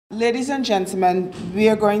Ladies and gentlemen, we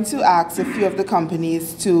are going to ask a few of the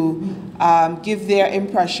companies to give their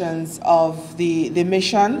impressions of the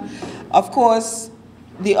mission. Of course,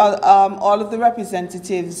 all of the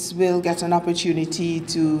representatives will get an opportunity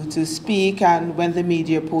to speak, and when the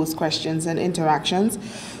media pose questions and interactions.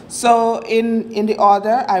 So in the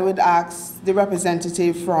order, I would ask the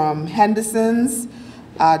representative from Hendersons,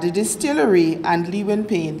 the distillery, and Leewind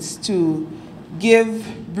Paints to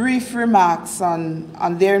give brief remarks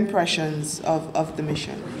on their impressions of the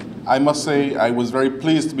mission. I must say I was very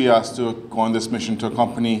pleased to be asked to go on this mission to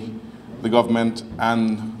accompany the government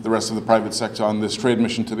and the rest of the private sector on this trade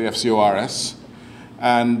mission to the FCORS.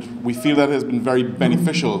 And we feel that it has been very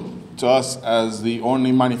beneficial to us as the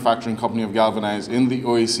only manufacturing company of galvanized in the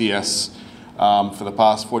OACS for the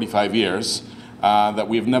past 45 years. That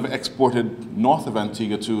we have never exported north of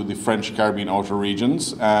Antigua to the French Caribbean outer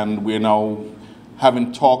regions, and we are now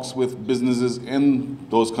having talks with businesses in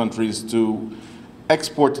those countries to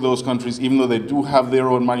export to those countries. Even though they do have their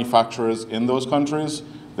own manufacturers in those countries,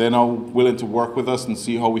 they're now willing to work with us and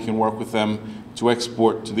see how we can work with them to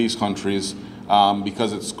export to these countries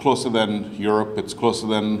because it's closer than Europe, it's closer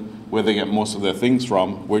than where they get most of their things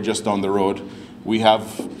from. We're just down the road. We have,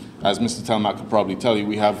 as Mr. Telmack could probably tell you,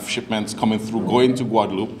 we have shipments coming through going to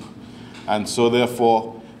Guadeloupe, and so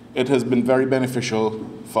therefore it has been very beneficial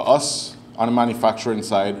for us on the manufacturing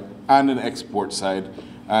side and an export side,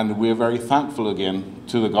 and we are very thankful again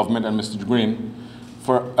to the government and Mr. Green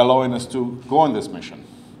for allowing us to go on this mission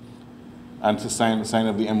and to sign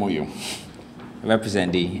of the MOU. I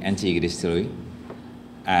represent the Antigua Distillery,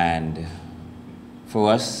 and for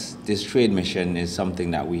us this trade mission is something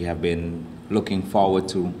that we have been looking forward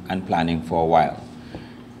to and planning for a while.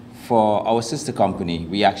 For our sister company,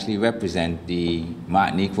 we actually represent the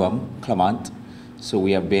Martinique rum, Clement. So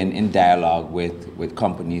we have been in dialogue with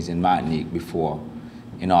companies in Martinique before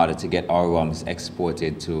in order to get our rums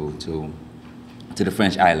exported to the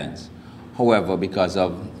French islands. However, because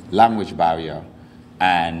of language barrier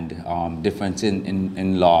and difference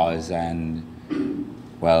in laws and,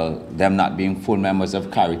 well, them not being full members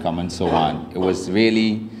of CARICOM and so on, it was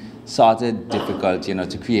really sort of difficult,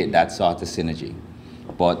 to create that sort of synergy.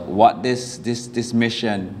 But what this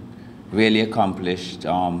mission really accomplished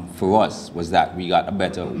for us was that we got a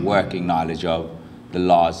better working knowledge of the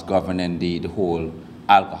laws governing the whole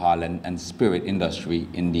alcohol and spirit industry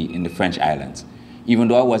in the French islands. Even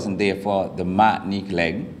though I wasn't there for the Martinique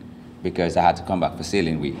leg, because I had to come back for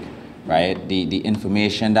sailing week, right? The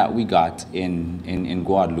information that we got in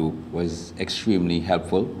Guadeloupe was extremely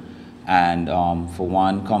helpful. And for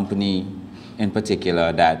one company in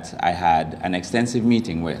particular that I had an extensive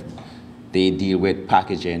meeting with, they deal with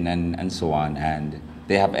packaging and so on, and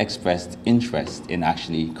they have expressed interest in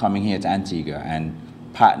actually coming here to Antigua and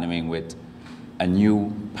partnering with a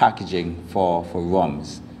new packaging for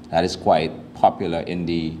rums that is quite popular in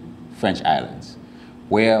the French islands.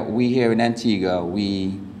 Where we here in Antigua,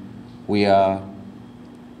 we've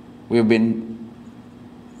been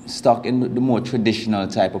stuck in the more traditional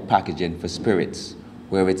type of packaging for spirits,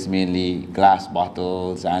 where it's mainly glass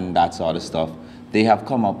bottles and that sort of stuff. They have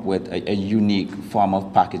come up with a unique form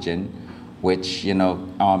of packaging, which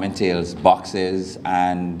entails boxes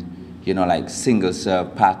and like single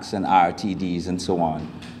serve packs and RTDs and so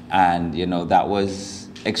on. And that was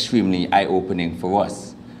extremely eye-opening for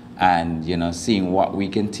us. And seeing what we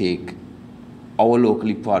can take our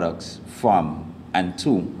locally products from and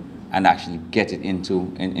to, and actually get it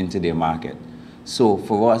into their market. So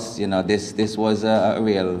for us, this was a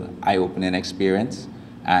real eye-opening experience.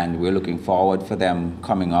 And we're looking forward for them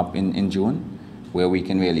coming up in June, where we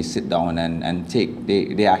can really sit down and take,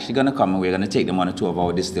 they're actually going to come and we're going to take them on a tour of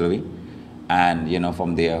our distillery. And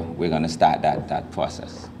from there, we're going to start that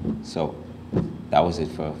process. So that was it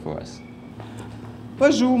for us.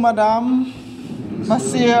 Bonjour, madame,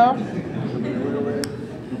 monsieur.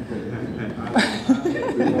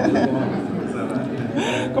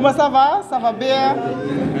 Comment ça va? Ça va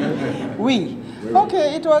bien? Oui.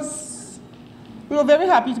 Okay, we were very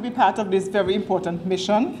happy to be part of this very important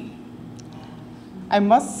mission. I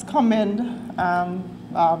must commend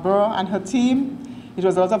Barbara and her team. It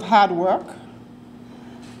was a lot of hard work.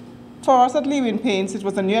 For us at Leewind Paints, it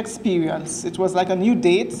was a new experience. It was like a new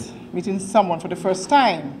date, meeting someone for the first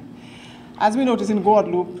time. As we noticed in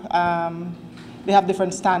Guadeloupe, they have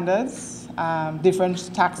different standards,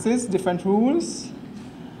 different taxes, different rules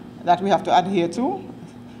that we have to adhere to.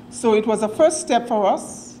 So it was a first step for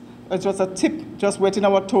us. It was a tip, just wetting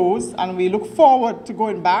our toes, and we look forward to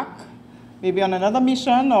going back, maybe on another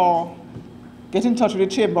mission, or get in touch with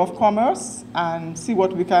the Chamber of Commerce and see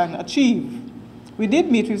what we can achieve. We did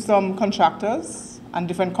meet with some contractors and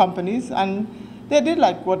different companies, and they did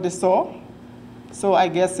like what they saw. So I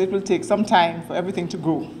guess it will take some time for everything to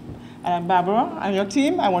grow. And Barbara and your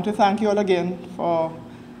team, I want to thank you all again for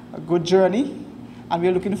a good journey, and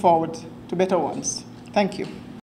we're looking forward to better ones. Thank you.